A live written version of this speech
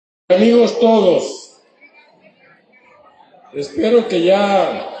Amigos todos, espero que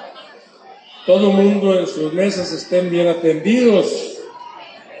ya todo el mundo en sus mesas estén bien atendidos,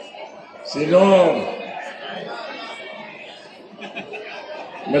 si no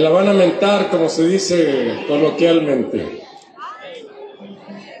me la van a mentar, como se dice coloquialmente.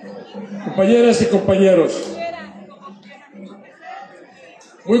 Compañeras y compañeros,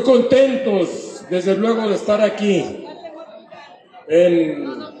 muy contentos desde luego de estar aquí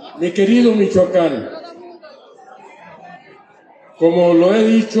en mi querido Michoacán. Como lo he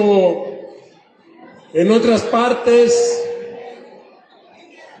dicho en otras partes,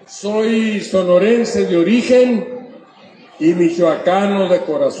 soy sonorense de origen y michoacano de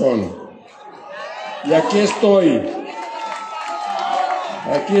corazón. Y aquí estoy.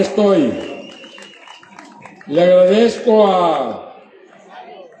 Le agradezco a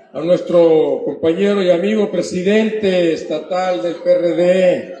nuestro compañero y amigo presidente estatal del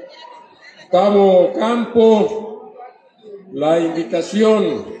PRD, Cabo Campo, la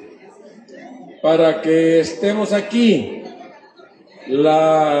invitación para que estemos aquí,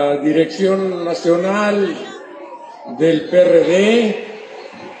 la dirección nacional del PRD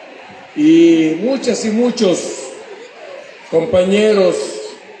y muchas y muchos compañeros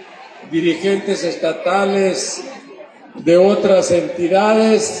dirigentes estatales de otras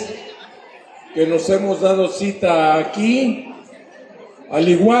entidades que nos hemos dado cita aquí, al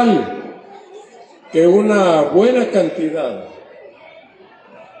igual que una buena cantidad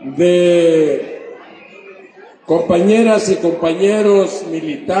de compañeras y compañeros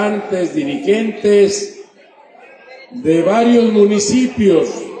militantes, dirigentes de varios municipios,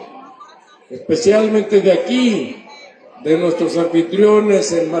 especialmente de aquí, de nuestros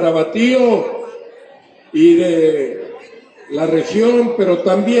anfitriones en Maravatío y de la región, pero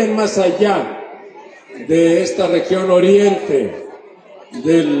también más allá de esta región oriente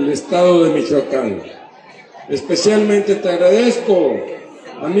del estado de Michoacán. Especialmente te agradezco,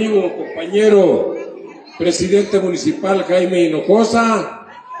 amigo, compañero, presidente municipal Jaime Hinojosa,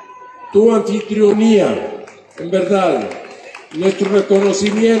 tu anfitrionía, en verdad, nuestro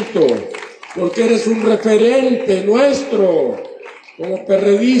reconocimiento, porque eres un referente nuestro como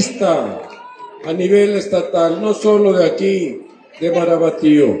perredista a nivel estatal, no solo de aquí, de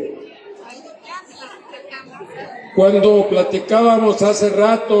Maravatío. Cuando platicábamos hace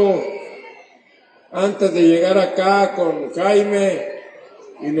rato, antes de llegar acá con Jaime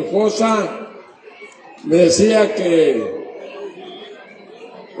Hinojosa, me decía que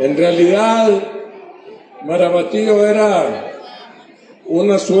en realidad Maravatío era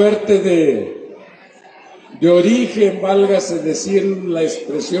una suerte de origen, válgase decir la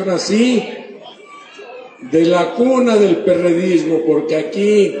expresión así, de la cuna del perredismo, porque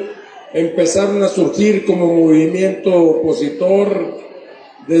aquí empezaron a surgir como movimiento opositor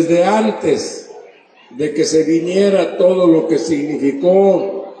desde antes de que se viniera todo lo que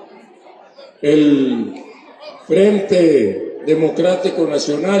significó el Frente Democrático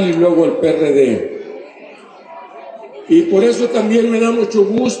Nacional y luego el PRD. Y por eso también me da mucho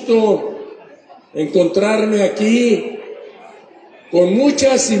gusto encontrarme aquí con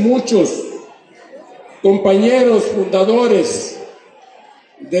muchas y muchos compañeros fundadores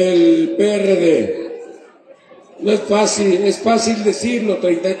del PRD. No es fácil decirlo,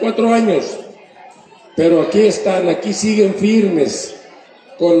 34 años, pero aquí están, aquí siguen firmes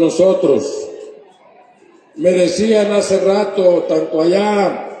con nosotros. Me decían hace rato, tanto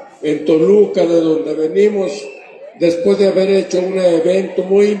allá en Toluca, de donde venimos, después de haber hecho un evento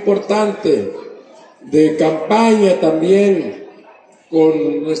muy importante de campaña también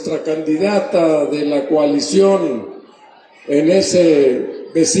con nuestra candidata de la coalición en ese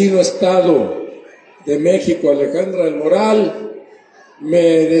vecino estado de México, Alejandra del Moral, me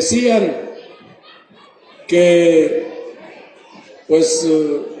decían que pues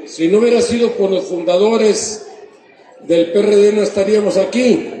si no hubiera sido por los fundadores del PRD no estaríamos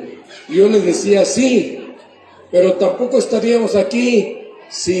aquí. Yo les decía sí, pero tampoco estaríamos aquí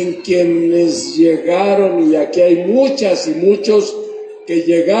sin quienes llegaron, y aquí hay muchas y muchos que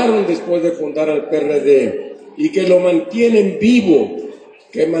llegaron después de fundar al PRD y que lo mantienen vivo,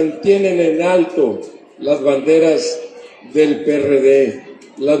 que mantienen en alto las banderas del PRD,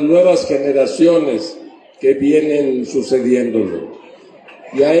 las nuevas generaciones que vienen sucediéndolo.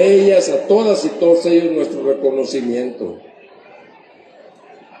 Y a ellas, a todas y todos ellos, nuestro reconocimiento.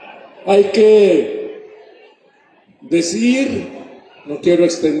 Hay que decir, no quiero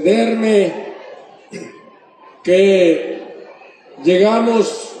extenderme, que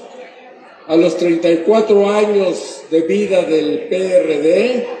llegamos a los 34 años de vida del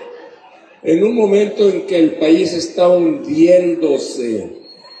PRD en un momento en que el país está hundiéndose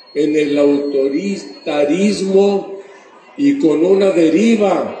en el autoritarismo y con una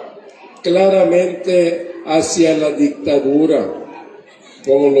deriva claramente hacia la dictadura,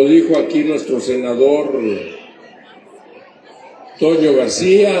 como lo dijo aquí nuestro senador Toño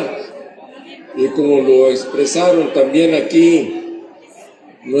García y como lo expresaron también aquí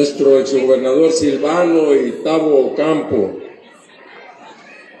nuestro exgobernador Silvano y Tabo Ocampo.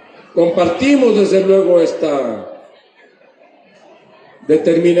 Compartimos desde luego esta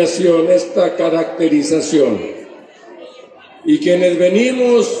determinación, esta caracterización, y quienes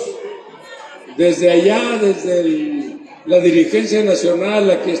venimos desde allá, desde la dirigencia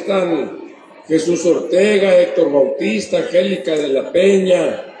nacional, aquí están Jesús Ortega, Héctor Bautista, Angélica de la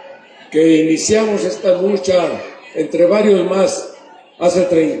Peña, que iniciamos esta lucha entre varios más hace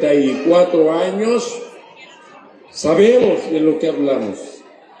 34 años, sabemos de lo que hablamos.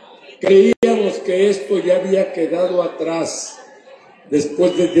 Creíamos que esto ya había quedado atrás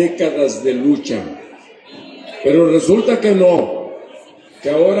después de décadas de lucha, pero resulta que no, que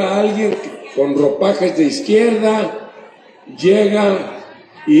ahora alguien con ropajes de izquierda llega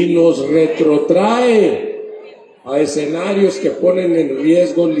y nos retrotrae a escenarios que ponen en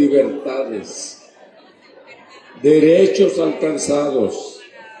riesgo libertades, derechos alcanzados,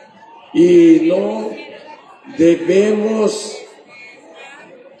 y no debemos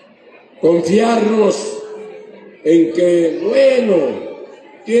confiarnos en que, bueno,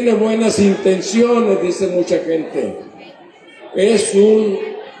 tiene buenas intenciones, dice mucha gente. Es un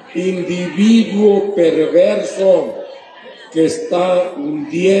individuo perverso que está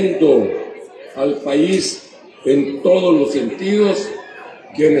hundiendo al país en todos los sentidos,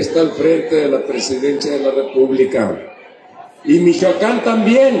 quien está al frente de la presidencia de la República. Y Michoacán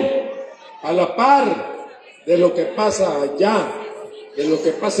también, a la par de lo que pasa allá, de lo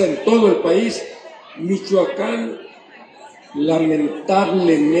que pasa en todo el país, Michoacán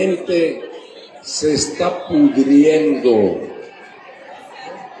lamentablemente se está pudriendo.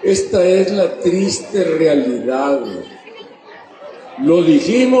 Esta es la triste realidad. Lo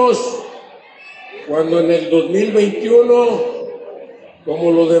dijimos cuando en el 2021,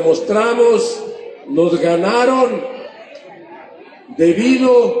 como lo demostramos, nos ganaron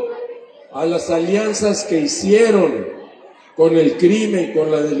debido a las alianzas que hicieron con el crimen,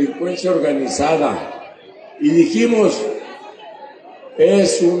 con la delincuencia organizada. Y dijimos,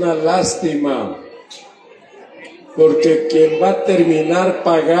 es una lástima, porque quien va a terminar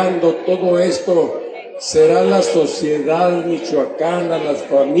pagando todo esto será la sociedad michoacana, las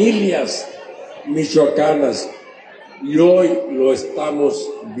familias michoacanas. Y hoy lo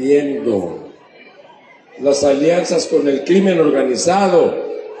estamos viendo. Las alianzas con el crimen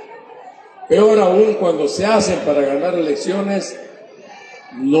organizado, peor aún cuando se hacen para ganar elecciones,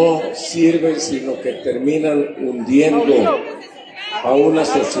 no sirven, sino que terminan hundiendo a una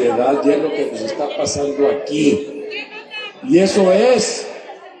sociedad, y es lo que nos está pasando aquí. Y eso es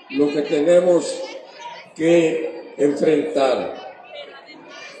lo que tenemos que enfrentar.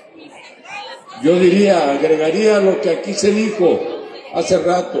 Yo diría, agregaría lo que aquí se dijo hace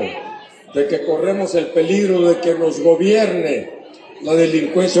rato, de que corremos el peligro de que nos gobierne la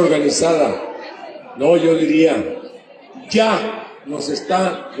delincuencia organizada. No, yo diría, ya nos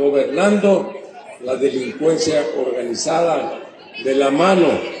está gobernando la delincuencia organizada de la mano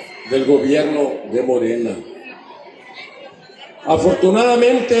del gobierno de Morena.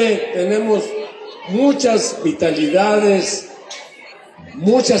 Afortunadamente tenemos muchas vitalidades,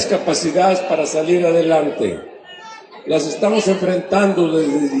 muchas capacidades para salir adelante. Las estamos enfrentando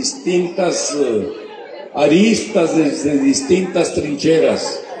desde distintas aristas, desde distintas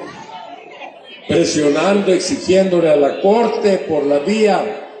trincheras, presionando, exigiéndole a la Corte por la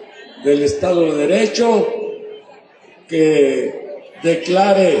vía del Estado de Derecho que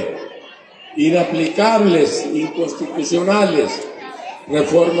declare inaplicables, inconstitucionales,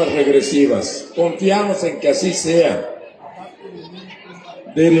 reformas regresivas. Confiamos en que así sea.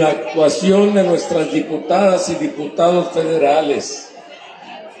 De la actuación de nuestras diputadas y diputados federales,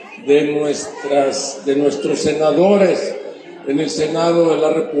 de nuestros senadores en el Senado de la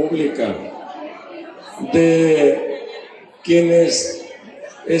República, de quienes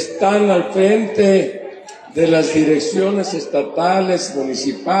están al frente de las direcciones estatales,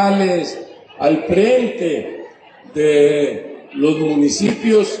 municipales, al frente de los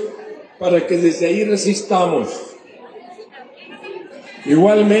municipios, para que desde ahí resistamos.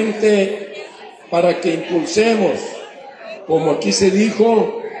 Igualmente, para que impulsemos, como aquí se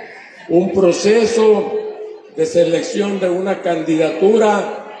dijo, un proceso de selección de una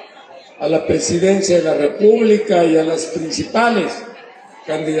candidatura a la presidencia de la República y a las principales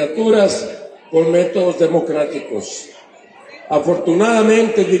candidaturas con métodos democráticos.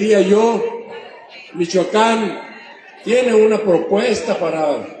 Afortunadamente, diría yo, Michoacán tiene una propuesta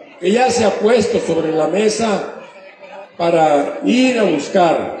que ya se ha puesto sobre la mesa para ir a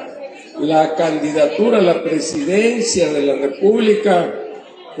buscar la candidatura a la presidencia de la República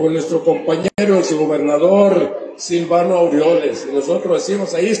con nuestro compañero exgobernador Silvano Aureoles. Y nosotros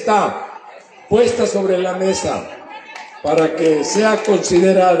decimos, ahí está, puesta sobre la mesa para que sea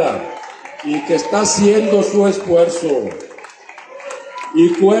considerada y que está haciendo su esfuerzo. Y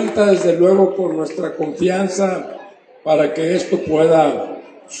cuenta desde luego con nuestra confianza para que esto pueda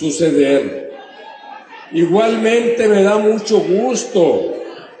suceder. Igualmente me da mucho gusto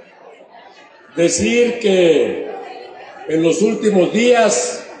decir que en los últimos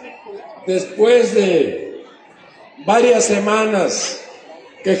días, después de varias semanas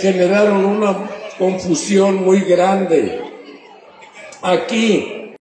que generaron una confusión muy grande aquí